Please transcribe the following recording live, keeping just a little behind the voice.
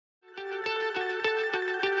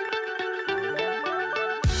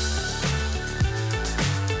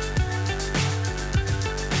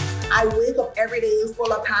I wake up every day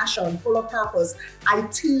full of passion, full of purpose. I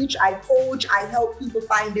teach, I coach, I help people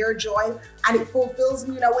find their joy, and it fulfills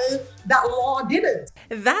me in a way that law didn't.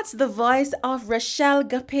 That's the voice of Rochelle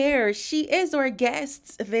Gapir. She is our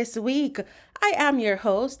guest this week. I am your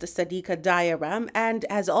host, Sadika Diaram, and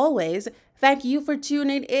as always, thank you for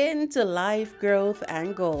tuning in to Life Growth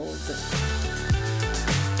and Goals.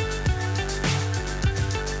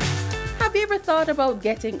 Have you ever thought about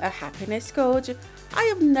getting a happiness coach? I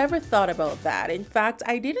have never thought about that. In fact,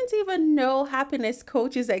 I didn't even know happiness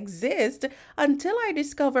coaches exist until I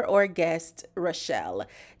discovered our guest, Rochelle.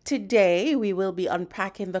 Today, we will be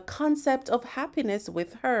unpacking the concept of happiness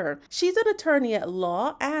with her. She's an attorney at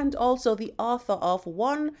law and also the author of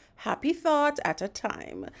One Happy Thought at a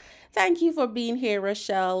Time. Thank you for being here,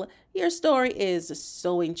 Rochelle. Your story is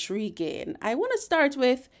so intriguing. I want to start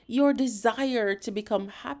with your desire to become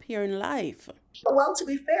happier in life. Well, to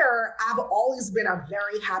be fair, I've always been a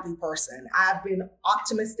very happy person. I've been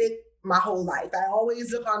optimistic my whole life. I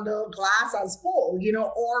always look on the glass as full,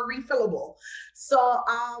 or refillable. So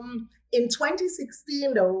in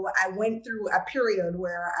 2016, though, I went through a period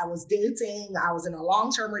where I was dating, I was in a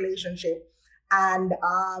long-term relationship. And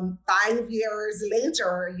 5 years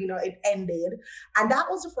later, it ended. And that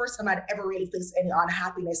was the first time I'd ever really faced any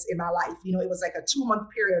unhappiness in my life. It was like a 2-month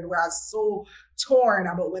period where I was so torn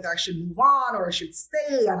about whether I should move on or I should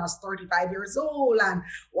stay. And I was 35 years old and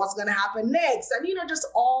what's going to happen next. And, just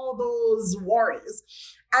all those worries.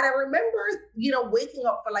 And I remember, waking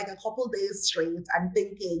up for like a couple days straight and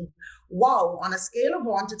thinking, wow, on a scale of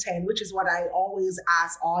 1 to 10, which is what I always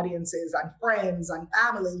ask audiences and friends and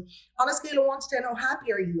family, on a scale of 1 to 10, how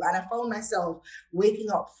happy are you? And I found myself waking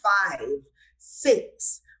up 5,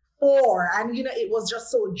 6, 4. And, it was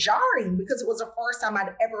just so jarring because it was the first time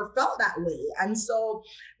I'd ever felt that way. And so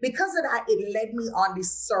because of that, it led me on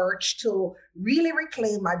this search to really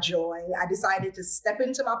reclaim my joy. I decided to step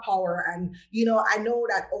into my power. And, I know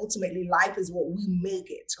that ultimately life is what we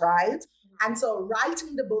make it, right? And so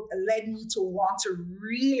writing the book led me to want to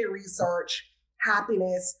really research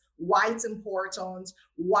happiness, why it's important,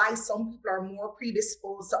 why some people are more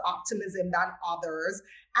predisposed to optimism than others.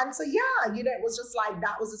 And so, yeah, it was just like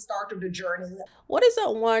that was the start of the journey. What is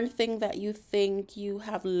that one thing that you think you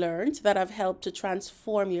have learned that have helped to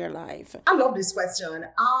transform your life? I love this question.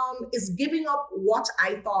 Is giving up what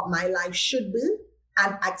I thought my life should be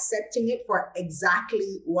and accepting it for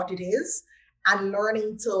exactly what it is and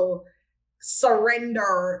learning to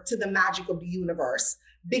surrender to the magic of the universe.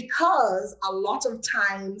 Because a lot of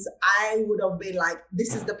times I would have been like,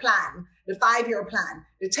 this is the plan, the 5-year plan,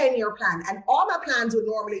 the 10-year plan. And all my plans would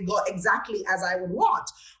normally go exactly as I would want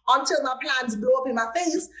until my plans blow up in my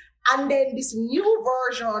face. And then this new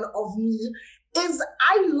version of me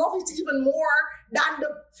I love it even more than the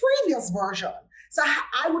previous version. So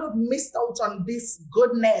I would have missed out on this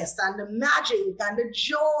goodness and the magic and the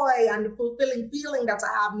joy and the fulfilling feeling that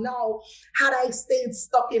I have now had I stayed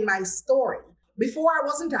stuck in my story. Before, I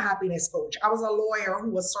wasn't a happiness coach. I was a lawyer who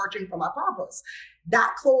was searching for my purpose.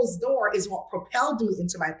 That closed door is what propelled me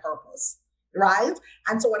into my purpose, right?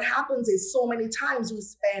 And so what happens is so many times we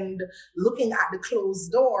spend looking at the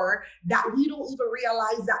closed door that we don't even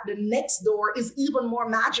realize that the next door is even more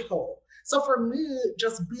magical. So for me,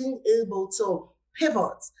 just being able to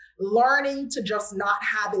pivot, learning to just not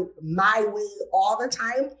have it my way all the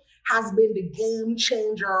time has been the game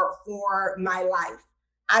changer for my life.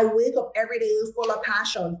 I wake up every day full of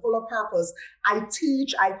passion, full of purpose. I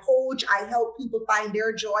teach, I coach, I help people find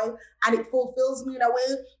their joy, and it fulfills me in a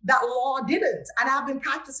way that law didn't. And I've been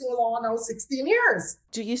practicing law now 16 years.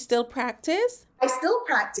 Do you still practice? I still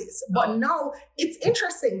practice, but now it's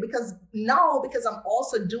interesting because I'm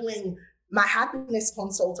also doing my happiness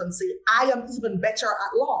consultancy, I am even better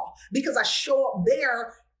at law because I show up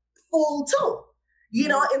there full too.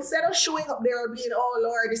 Instead of showing up there being, oh,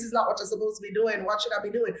 Lord, this is not what you're supposed to be doing. What should I be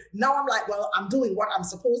doing? Now I'm like, well, I'm doing what I'm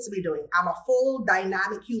supposed to be doing. I'm a full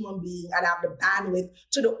dynamic human being and I have the bandwidth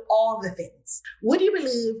to do all the things. Would you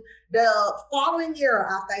believe the following year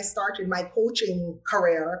after I started my coaching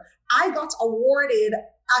career, I got awarded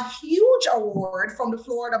a huge award from the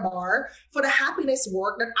Florida Bar for the happiness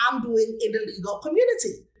work that I'm doing in the legal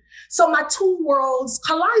community. So my two worlds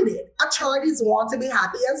collided. Attorneys want to be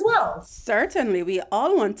happy as well. Certainly, we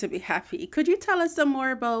all want to be happy. Could you tell us some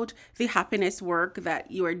more about the happiness work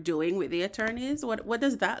that you are doing with the attorneys? What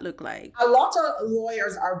does that look like? A lot of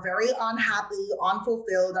lawyers are very unhappy,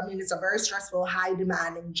 unfulfilled. I mean, it's a very stressful, high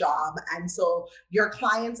demanding job. And so your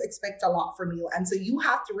clients expect a lot from you. And so you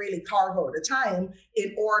have to really carve out the time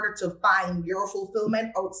in order to find your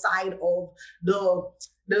fulfillment outside of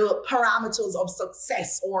the parameters of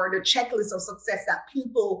success or the checklist of success that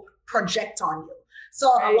people project on you. So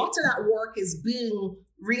a Right. lot of that work is being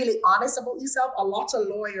really honest about yourself. A lot of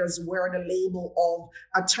lawyers wear the label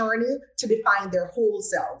of attorney to define their whole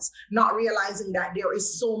selves, not realizing that there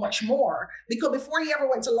is so much more. Because before you ever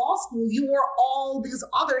went to law school, you were all these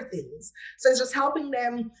other things. So it's just helping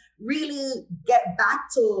them really get back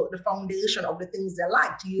to the foundation of the things they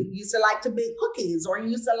liked. You used to like to bake cookies, or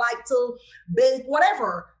you used to like to bake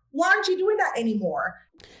whatever. Why aren't you doing that anymore?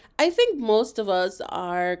 I think most of us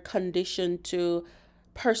are conditioned to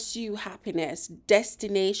pursue happiness,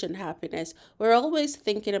 destination happiness. We're always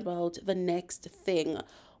thinking about the next thing.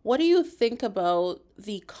 What do you think about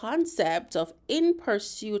the concept of in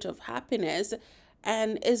pursuit of happiness?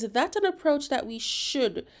 And is that an approach that we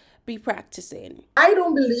should be practicing? I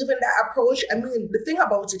don't believe in that approach. I mean, the thing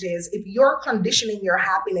about it is, if you're conditioning your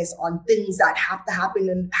happiness on things that have to happen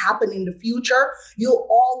in the future, you'll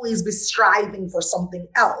always be striving for something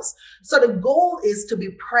else. So the goal is to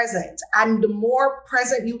be present, and the more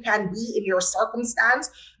present you can be in your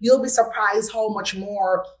circumstance, you'll be surprised how much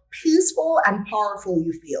more peaceful and powerful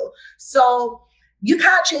you feel. So you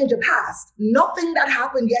can't change the past. Nothing that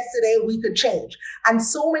happened yesterday we could change. And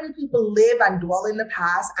so many people live and dwell in the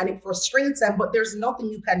past, and it frustrates them, but there's nothing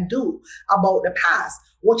you can do about the past.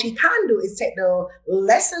 What you can do is take the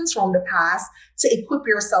lessons from the past to equip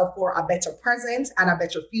yourself for a better present and a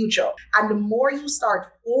better future. And the more you start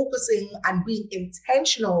focusing and being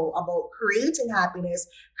intentional about creating happiness,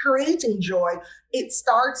 creating joy, you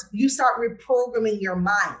start reprogramming your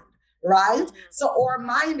mind, right? So our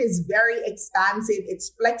mind is very expansive, it's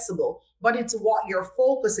flexible, but it's what you're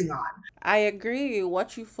focusing on. I agree.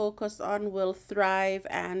 What you focus on will thrive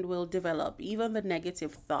and will develop, even the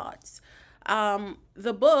negative thoughts.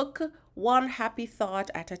 The book, One Happy Thought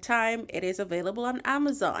at a Time, it is available on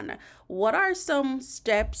Amazon. What are some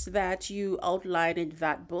steps that you outline in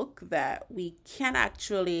that book that we can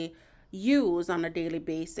actually use on a daily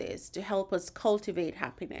basis to help us cultivate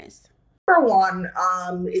happiness? Number one,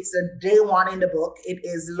 it's a day one in the book. It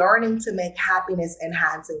is learning to make happiness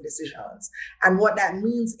enhancing decisions. And what that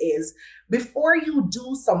means is, before you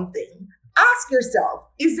do something, ask yourself,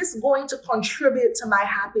 is this going to contribute to my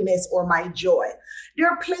happiness or my joy? There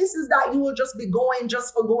are places that you will just be going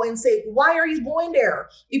just for going sake. Why are you going there?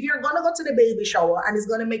 If you're going to go to the baby shower and it's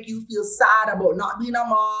going to make you feel sad about not being a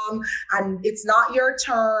mom and it's not your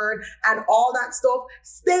turn and all that stuff,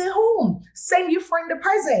 stay home. Send your friend a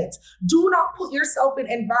present. Do not put yourself in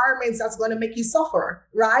environments that's going to make you suffer,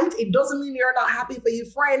 right? It doesn't mean you're not happy for your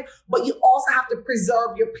friend, but you also have to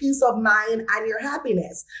preserve your peace of mind and your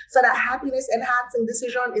happiness. So that happiness enhancing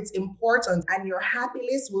decision, it's important, and your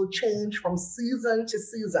happiness will change from season to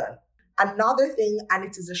season. Another thing, and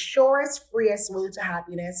it is the surest, freest way to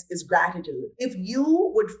happiness, is gratitude. If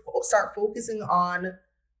you would start focusing on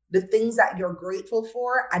the things that you're grateful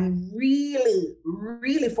for and really,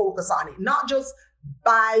 really focus on it, not just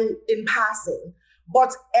by in passing,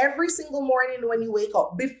 but every single morning when you wake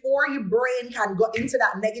up, before your brain can go into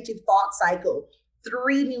that negative thought cycle,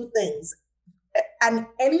 three new things. And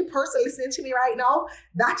any person listening to me right now,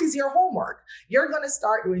 that is your homework. You're going to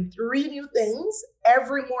start doing three new things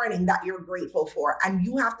every morning that you're grateful for. And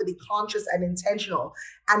you have to be conscious and intentional.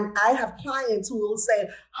 And I have clients who will say,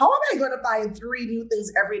 how am I going to find three new things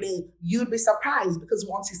every day? You'd be surprised, because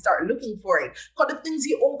once you start looking for it, for the things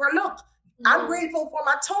you overlook. I'm grateful for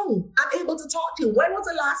my tongue. I'm able to talk to you. When was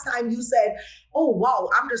the last time you said, oh, wow,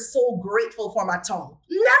 I'm just so grateful for my tongue?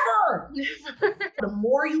 Never. The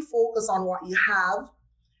more you focus on what you have,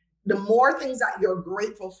 the more things that you're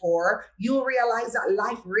grateful for, you'll realize that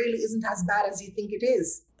life really isn't as bad as you think it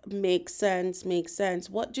is. Makes sense, makes sense.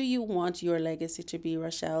 What do you want your legacy to be,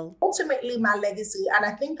 Rochelle? Ultimately, my legacy, and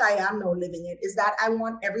I think I am now living it, is that I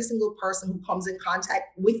want every single person who comes in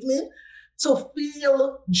contact with me to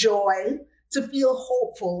feel joy, to feel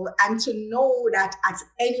hopeful, and to know that at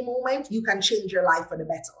any moment you can change your life for the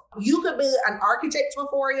better. You could be an architect for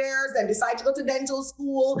 4 years, then decide to go to dental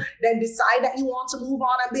school, then decide that you want to move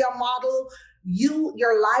on and be a model.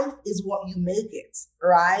 Your life is what you make it,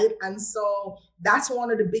 right? And so that's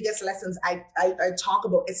one of the biggest lessons I talk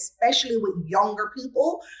about, especially with younger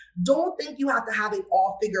people. Don't think you have to have it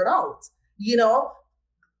all figured out. You know,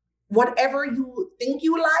 whatever you think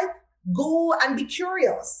you like, go and be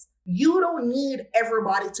curious. You don't need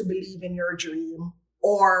everybody to believe in your dream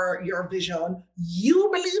or your vision. You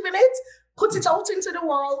believe in it, put it out into the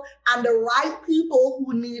world, and the right people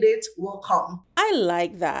who need it will come. I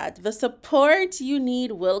like that. The support you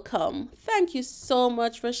need will come. Thank you so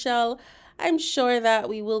much, Rochelle. I'm sure that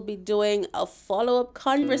we will be doing a follow up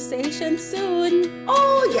conversation soon.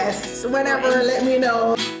 Oh, yes. Whenever, let me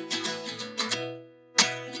know.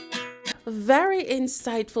 Very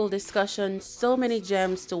insightful discussion, so many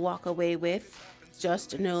gems to walk away with.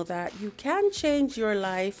 Just know that you can change your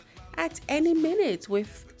life at any minute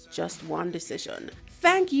with just one decision.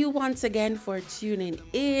 Thank you once again for tuning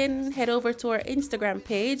in. Head over to our Instagram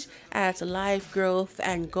page at Life Growth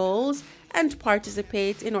and Goals and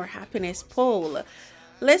participate in our happiness poll.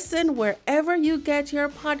 Listen wherever you get your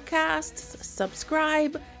podcasts,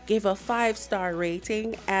 subscribe, give a 5-star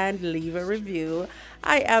rating, and leave a review.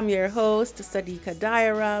 I am your host, Sadiqa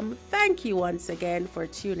Diaram. Thank you once again for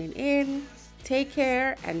tuning in. Take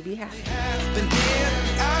care and be happy.